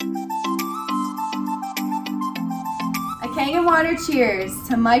Kangen Water cheers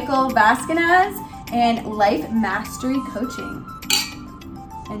to Michael Vasquez and Life Mastery Coaching.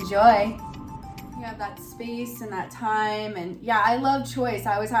 Enjoy. You have that space and that time, and yeah, I love choice.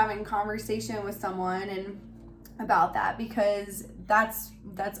 I was having a conversation with someone and about that, because that's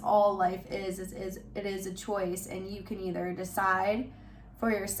all life is it is a choice, and you can either decide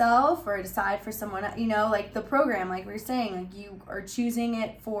for yourself or decide for someone, like the program, like we were saying, like you are choosing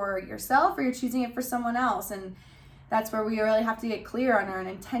it for yourself or you're choosing it for someone else. And that's where we really have to get clear on our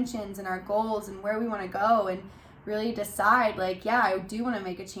intentions and our goals and where we want to go, and really decide, like, yeah, I do want to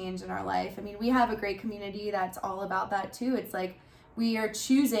make a change in our life. I mean, we have a great community that's all about that too. It's like we are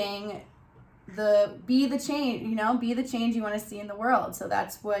choosing be the change you want to see in the world. So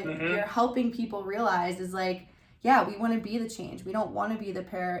that's what you're helping people realize is, like, yeah, we want to be the change. We don't want to be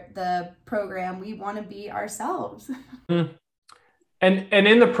the program. We want to be ourselves. And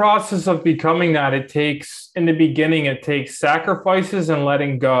in the process of becoming that, in the beginning, it takes sacrifices and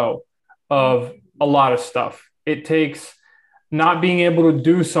letting go of a lot of stuff. It takes not being able to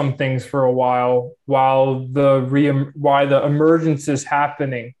do some things for a while the emergence is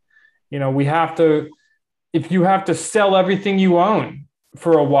happening. If you have to sell everything you own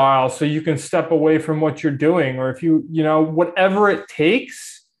for a while so you can step away from what you're doing, or if whatever it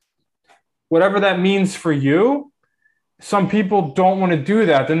takes, whatever that means for you. Some people don't want to do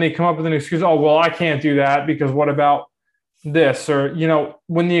that. Then they come up with an excuse. Oh, well, I can't do that because what about this? Or,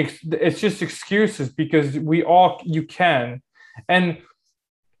 it's just excuses, because you can. And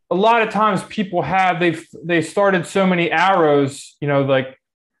a lot of times people they started so many arrows, like,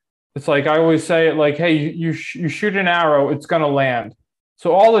 it's like, I always say it like, hey, you shoot an arrow, it's going to land.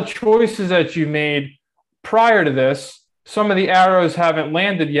 So all the choices that you made prior to this, some of the arrows haven't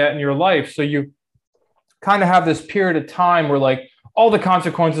landed yet in your life. So you kind of have this period of time where, like, all the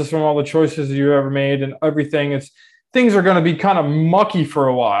consequences from all the choices that you ever made and everything, things are going to be kind of mucky for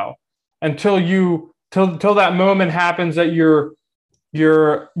a while until that moment happens that you're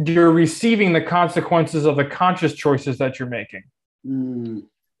receiving the consequences of the conscious choices that you're making.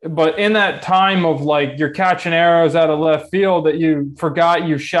 But in that time of, like, you're catching arrows out of left field that you forgot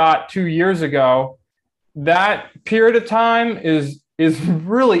you shot 2 years ago, that period of time is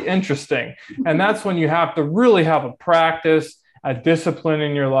really interesting. And that's when you have to really have a practice, a discipline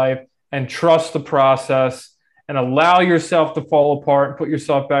in your life, and trust the process and allow yourself to fall apart and put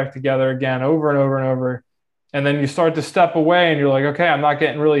yourself back together again over and over and over. And then you start to step away and you're like, okay, I'm not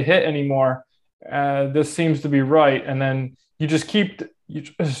getting really hit anymore. This seems to be right. And then you just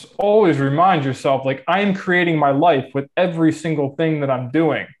always remind yourself, like, I am creating my life with every single thing that I'm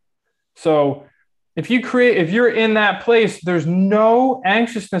doing. So if you're in that place, there's no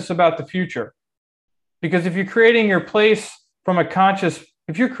anxiousness about the future. Because if you're creating your life from a conscious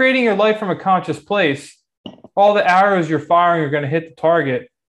place, all the arrows you're firing are going to hit the target,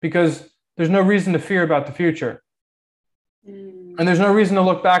 because there's no reason to fear about the future. And there's no reason to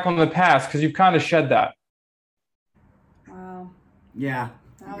look back on the past, because you've kind of shed that. Wow. Yeah.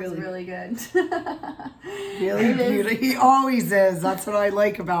 That was really good. Really beautiful. He always is. That's what I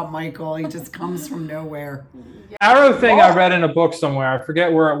like about Michael. He just comes from nowhere. Arrow thing I read in a book somewhere. I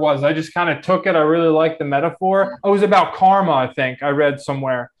forget where it was. I just kind of took it. I really liked the metaphor. It was about karma, I think. I read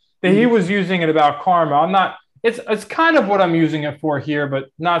somewhere that he was using it about karma. It's kind of what I'm using it for here, but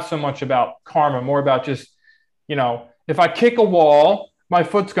not so much about karma, more about just, if I kick a wall, my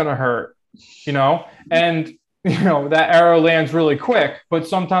foot's going to hurt, and that arrow lands really quick, but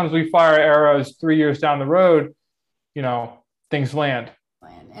sometimes we fire arrows 3 years down the road, things land.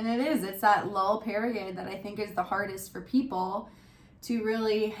 And it's that lull period that I think is the hardest for people to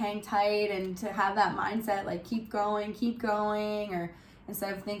really hang tight and to have that mindset, like, keep going, or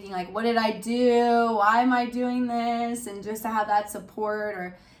instead of thinking, like, what did I do? Why am I doing this? And just to have that support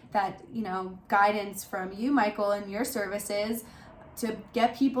or that, guidance from you, Michael, and your services to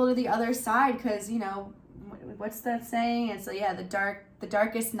get people to the other side. Because, what's that saying? It's like, the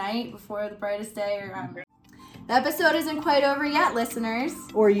darkest night before the brightest day. Or the episode isn't quite over yet, listeners.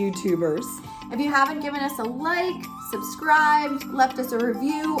 Or YouTubers. If you haven't given us a like, subscribed, left us a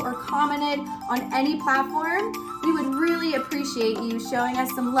review, or commented on any platform, we would really appreciate you showing us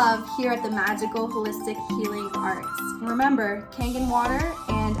some love here at the Magical Holistic Healing Arts. And remember, Kangen Water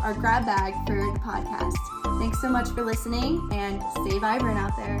and our grab bag for the podcast. Thanks so much for listening, and stay vibrant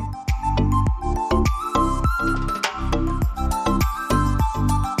out there.